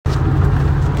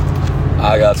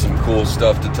I got some cool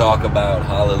stuff to talk about.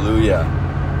 Hallelujah.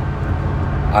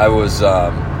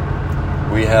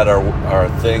 We had our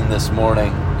thing this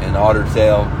morning in Otter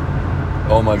Tail.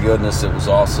 Oh my goodness, it was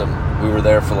awesome. We were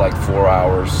there for like 4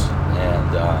 hours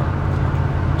and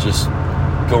just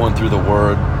going through the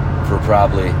Word for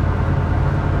probably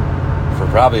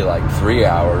like 3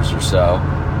 hours or so,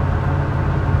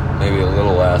 maybe a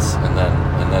little less, and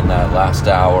then that last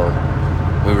hour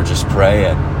we were just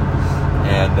praying.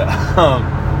 And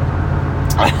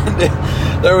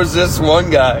there was this one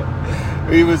guy.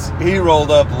 He rolled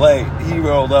up late. He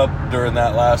rolled up during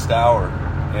that last hour,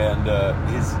 and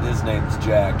his name's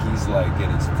Jack. He's like in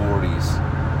his 40s,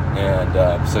 and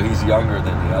so he's younger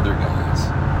than the other guys.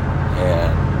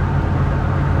 And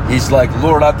he's like,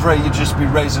 Lord, I pray you just be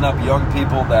raising up young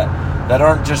people that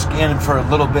aren't just in for a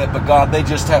little bit, but God, they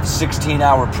just have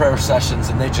 16-hour prayer sessions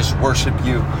and they just worship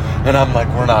you. And I'm like,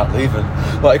 we're not leaving.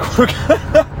 Like,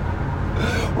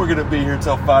 we're gonna be here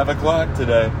till 5 o'clock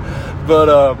today. But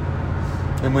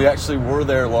and we actually were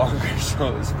there longer, so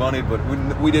it was funny. But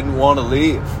we didn't want to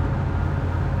leave.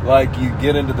 Like, you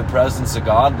get into the presence of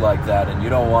God like that, and you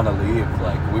don't want to leave.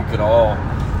 Like, we could all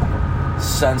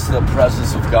sense the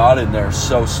presence of God in there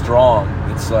so strong.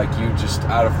 It's like you just,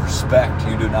 out of respect,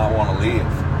 you do not want to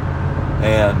leave.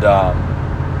 And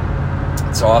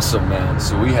it's awesome, man.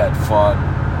 So we had fun.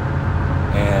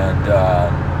 And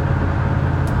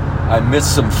I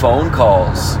missed some phone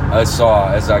calls. I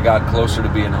saw as I got closer to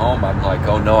being home, I'm like,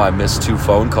 oh no, I missed 2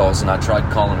 phone calls, and I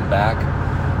tried calling them back.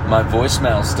 My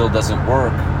voicemail still doesn't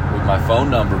work with my phone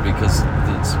number because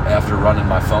it's after running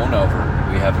my phone over.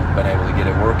 We haven't been able to get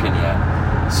it working yet.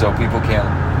 So people can't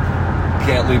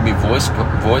leave me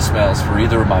voicemails for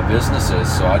either of my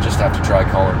businesses, so I just have to try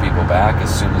calling people back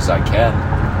as soon as I can.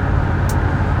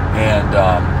 And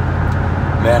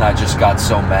man, I just got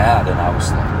so mad, and I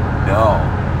was like, no.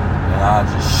 And I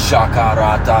just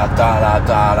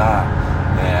shaka-ra-da-da-da-da-da.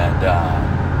 And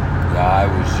I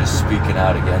was just speaking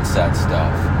out against that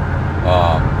stuff.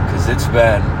 Because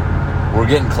we're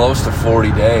getting close to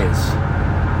 40 days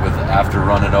after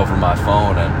running over my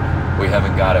phone, and we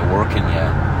haven't got it working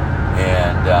yet.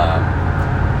 And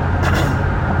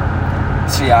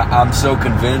see, I'm so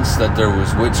convinced that there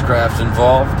was witchcraft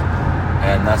involved,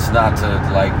 and that's not to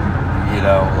like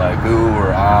ooh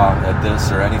or ah at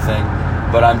this or anything,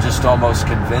 but I'm just almost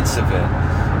convinced of it.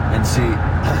 And see,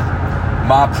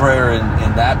 my prayer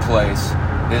in that place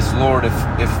is, Lord,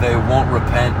 if they won't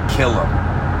repent, kill them.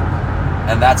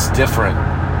 And that's different.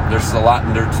 There's a lot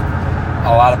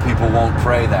of people won't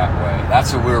pray that way.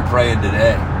 That's what we were praying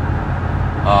today.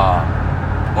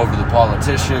 Over the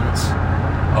politicians,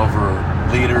 over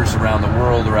leaders around the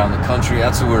world, around the country.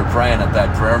 That's what we were praying at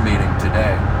that prayer meeting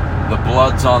today. The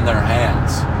blood's on their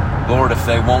hands. Lord, if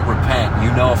they won't repent,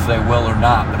 you know if they will or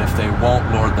not, but if they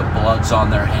won't, Lord, the blood's on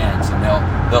their hands, and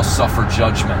they'll suffer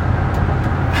judgment.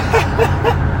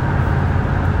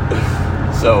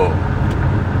 So,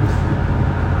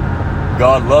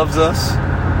 God loves us,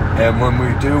 and when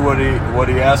we do what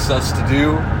He asks us to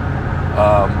do,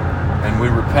 and we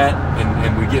repent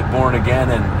and we get born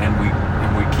again, and we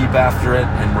keep after it,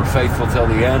 and we're faithful till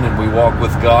the end, and we walk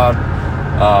with God,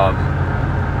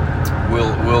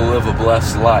 we'll live a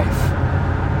blessed life.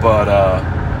 But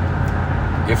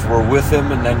if we're with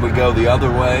Him and then we go the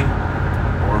other way,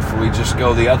 or if we just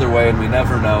go the other way and we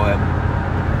never know Him,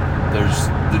 there's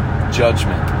the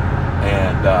judgment,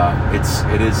 and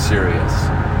it is serious.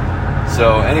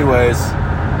 So anyways,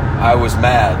 I was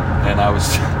mad, and I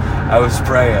was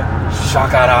praying,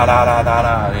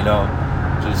 shaka-da-da-da-da-da,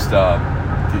 just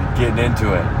getting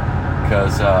into it,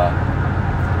 because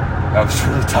I was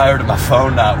really tired of my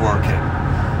phone not working.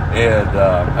 And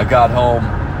I got home,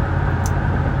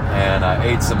 and I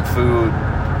ate some food,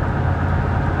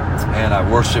 and I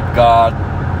worshiped God,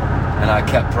 and I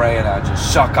kept praying. I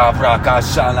just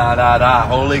shaka-braka-sha-na-da-da,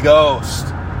 Holy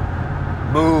Ghost,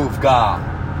 move, God.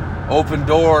 Open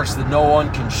doors that no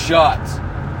one can shut.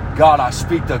 God, I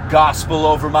speak the gospel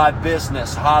over my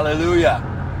business. Hallelujah.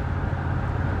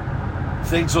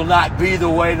 Things will not be the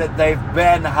way that they've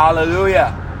been.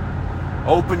 Hallelujah.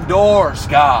 Open doors,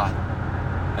 God.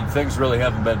 And things really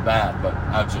haven't been bad, but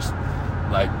I've just,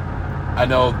 I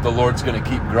know the Lord's going to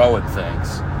keep growing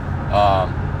things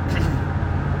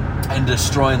and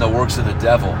destroying the works of the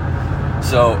devil.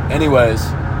 So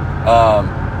anyways,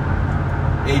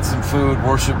 ate some food,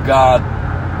 worshiped God,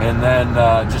 and then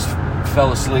just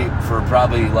fell asleep for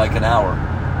probably like an hour.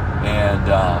 And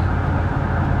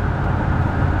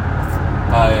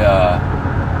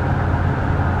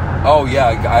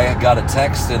I got a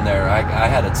text in there. I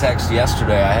had a text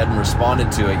yesterday. I hadn't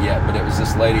responded to it yet, but it was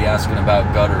this lady asking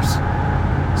about gutters.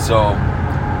 So,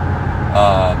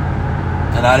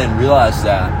 and I didn't realize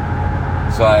that.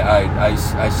 So I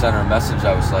sent her a message.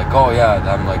 I was like, oh yeah,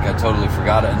 I'm like, I totally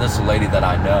forgot it. And this is a lady that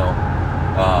I know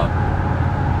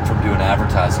from doing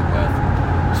advertising with.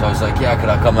 So I was like, yeah, could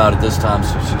I come out at this time?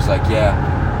 So she was like, yeah.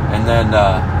 And then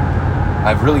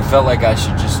I really felt like I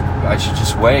should just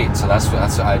wait. So that's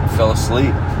I fell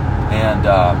asleep, and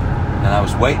I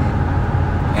was waiting,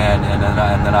 and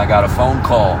then I got a phone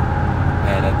call,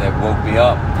 and it woke me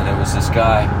up, and it was this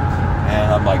guy.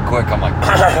 And I'm like, quick, I'm like,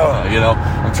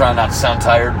 I'm trying not to sound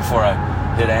tired before I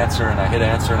hit answer. And I hit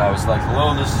answer, and I was like,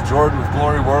 hello, this is Jordan with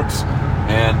Glory Works.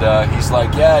 And he's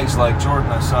like,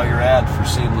 Jordan, I saw your ad for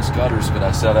seamless gutters. Could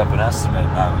I set up an estimate?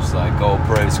 And I was like, oh,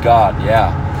 praise God,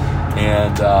 yeah.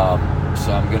 And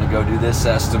so I'm going to go do this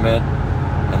estimate,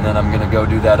 and then I'm going to go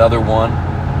do that other one.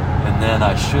 And then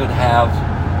I should have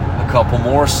a couple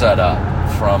more set up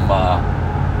from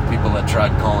people that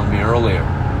tried calling me earlier.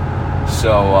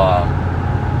 So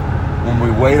when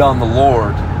we wait on the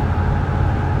Lord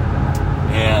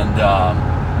and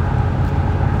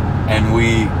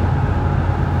we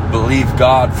believe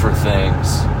God for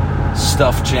things,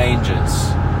 stuff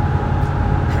changes.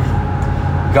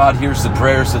 God hears the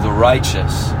prayers of the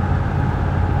righteous.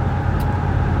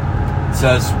 It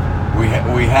says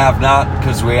we have not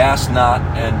because we ask not,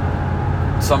 and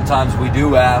sometimes we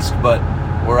do ask, but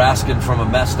we're asking from a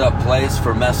messed up place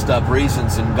for messed up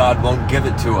reasons, and God won't give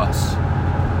it to us.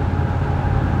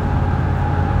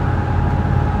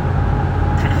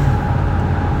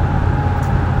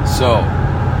 So,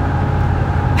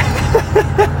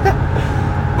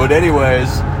 but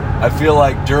anyways, I feel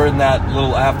like during that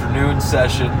little afternoon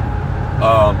session,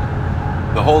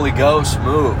 the Holy Ghost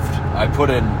moved. I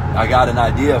got an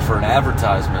idea for an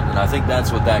advertisement, and I think that's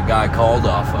what that guy called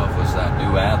off of, was that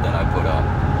new ad that I put up.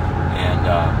 And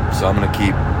so I'm gonna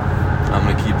keep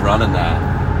running that.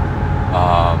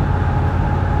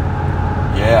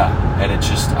 And it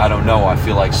just, I don't know, I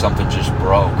feel like something just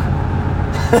broke.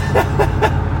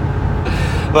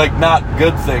 Like, not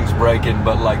good things breaking,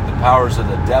 but like the powers of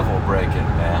the devil breaking,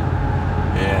 man.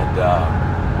 And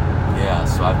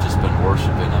so I've just been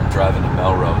worshiping. I'm driving to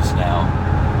Melrose now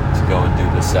to go and do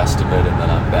this estimate, and then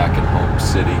I'm back in Home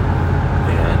City,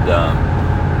 and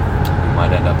we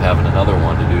might end up having another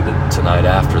one to do tonight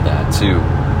after that too.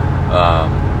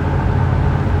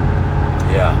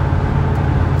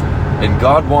 And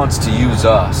God wants to use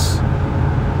us.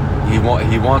 He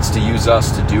wants to use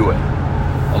us to do it.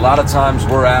 A lot of times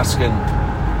we're asking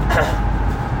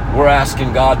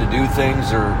God to do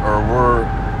things, or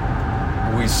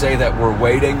we say that we're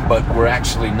waiting, but we're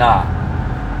actually not.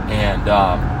 And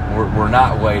we're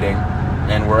not waiting,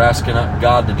 and we're asking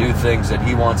God to do things that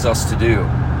He wants us to do.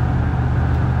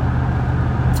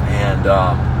 And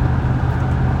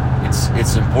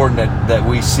it's important that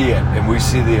we see it, and we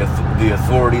see the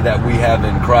authority that we have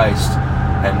in Christ,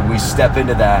 and we step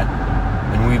into that,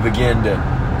 and we begin to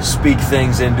speak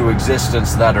things into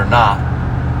existence that are not,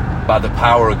 by the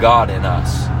power of God in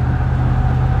us.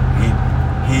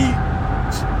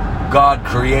 God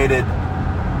created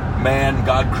man,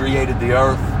 God created the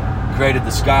earth, created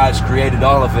the skies, created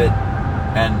all of it,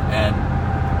 and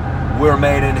we're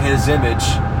made in His image,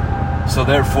 so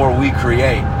therefore we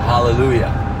create.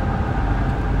 Hallelujah.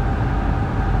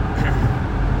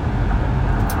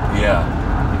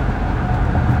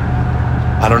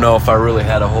 I don't know if I really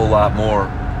had a whole lot more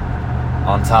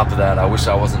on top of that. I wish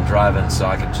I wasn't driving so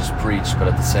I could just preach, but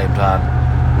at the same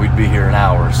time, we'd be here an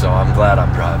hour, so I'm glad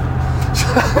I'm driving.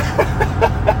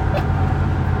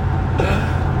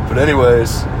 But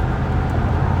anyways,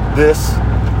 this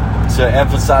to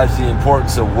emphasize the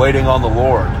importance of waiting on the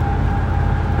Lord,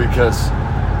 because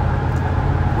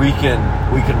we can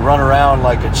run around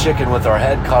like a chicken with our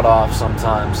head cut off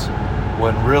sometimes,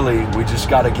 when really we just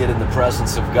got to get in the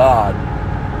presence of God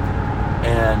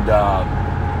and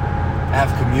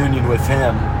have communion with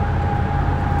Him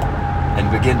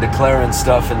and begin declaring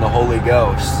stuff in the Holy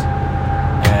Ghost,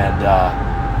 and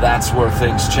that's where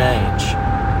things change.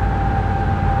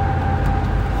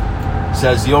 It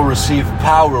says you'll receive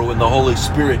power when the Holy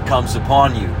Spirit comes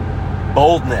upon you.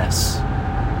 Boldness.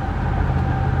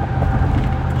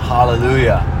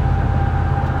 Hallelujah.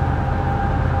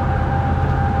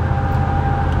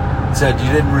 It said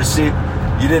you didn't receive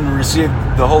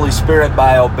the Holy Spirit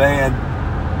by obeying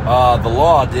the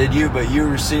law, did you? But you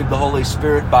received the Holy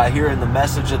Spirit by hearing the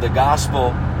message of the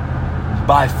gospel,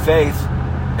 by faith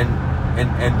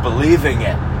and believing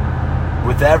it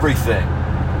with everything,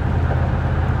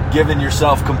 giving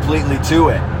yourself completely to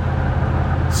it.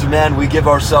 So man, we give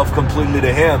ourselves completely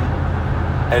to Him,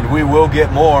 and we will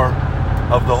get more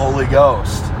of the Holy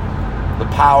Ghost, the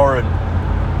power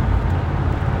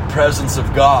presence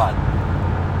of God.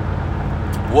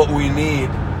 What we need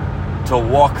to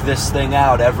walk this thing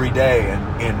out every day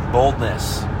in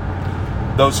boldness.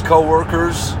 Those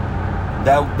co-workers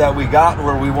that we got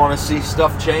where we want to see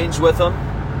stuff change with them,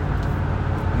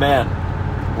 man,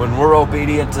 when we're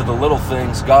obedient to the little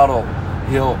things,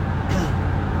 He'll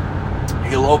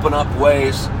open up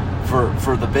ways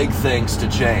for the big things to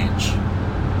change.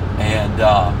 And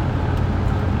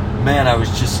man, I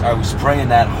was praying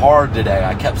that hard today.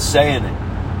 I kept saying it.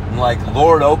 I'm like,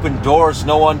 Lord, open doors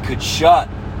no one could shut.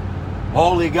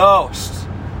 Holy Ghost,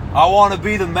 I want to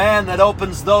be the man that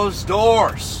opens those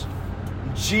doors.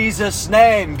 In Jesus'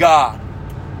 name, God.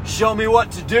 Show me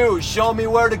what to do. Show me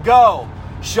where to go.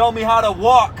 Show me how to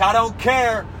walk. I don't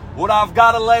care what I've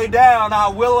got to lay down. I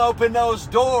will open those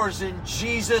doors in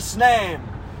Jesus' name.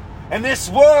 And this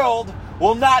world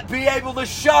will not be able to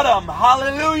shut them.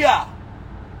 Hallelujah.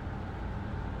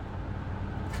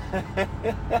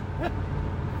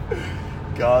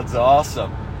 God's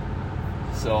awesome.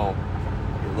 So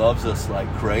He loves us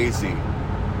like crazy.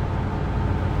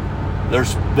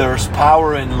 There's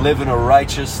power in living a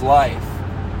righteous life.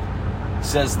 It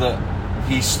says that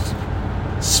He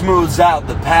smooths out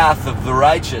the path of the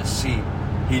righteous. He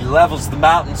levels the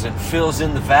mountains and fills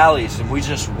in the valleys, and we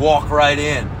just walk right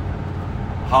in.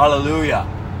 Hallelujah.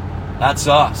 That's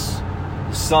us,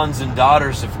 the sons and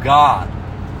daughters of God.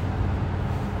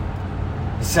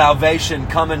 The salvation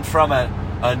coming from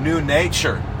a new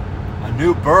nature, a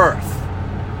new birth,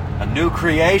 a new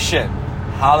creation.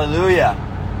 Hallelujah.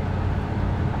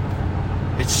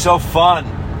 It's so fun.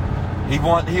 He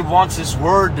wants His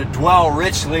Word to dwell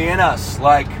richly in us.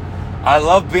 Like, I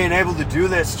love being able to do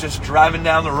this, just driving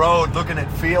down the road, looking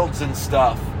at fields and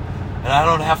stuff. And I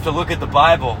don't have to look at the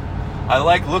Bible. I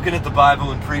like looking at the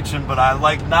Bible and preaching, but I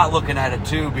like not looking at it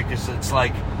too, because it's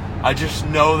like, I just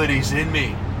know that He's in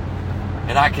me.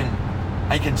 And I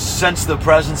can sense the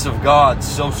presence of God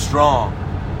so strong.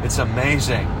 It's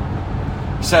amazing.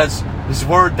 He says His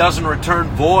Word doesn't return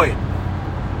void.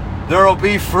 There will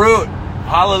be fruit.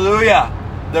 Hallelujah.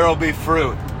 There will be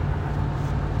fruit.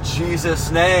 In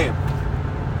Jesus' name.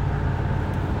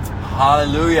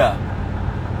 Hallelujah.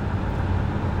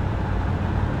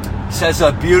 He says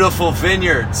a beautiful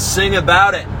vineyard. Sing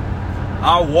about it.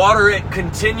 I'll water it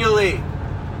continually.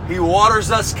 He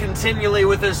waters us continually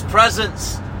with His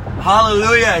presence.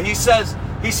 Hallelujah. He says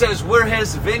we're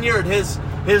His vineyard,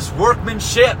 His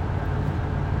workmanship.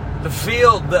 The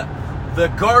field,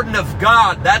 the garden of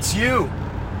God. That's you.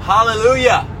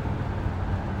 Hallelujah.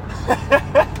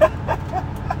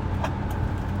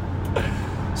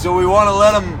 So we want to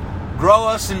let Him grow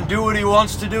us and do what He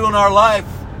wants to do in our life.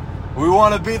 We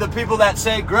want to be the people that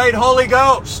say, great Holy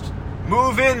Ghost,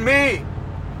 move in me.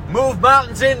 Move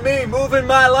mountains in me. Move in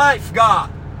my life, God.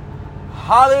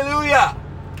 Hallelujah.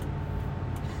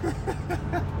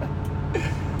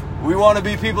 We want to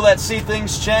be people that see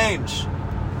things change.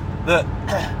 The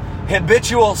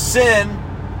habitual sin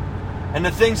and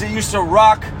the things that used to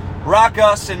rock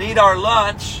us and eat our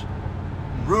lunch,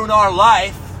 and ruin our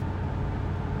life,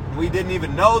 and we didn't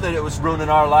even know that it was ruining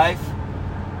our life.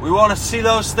 We want to see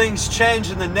those things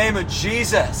change in the name of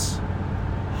Jesus.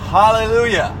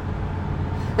 Hallelujah.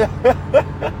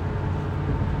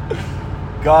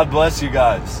 God bless you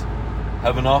guys.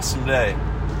 Have an awesome day.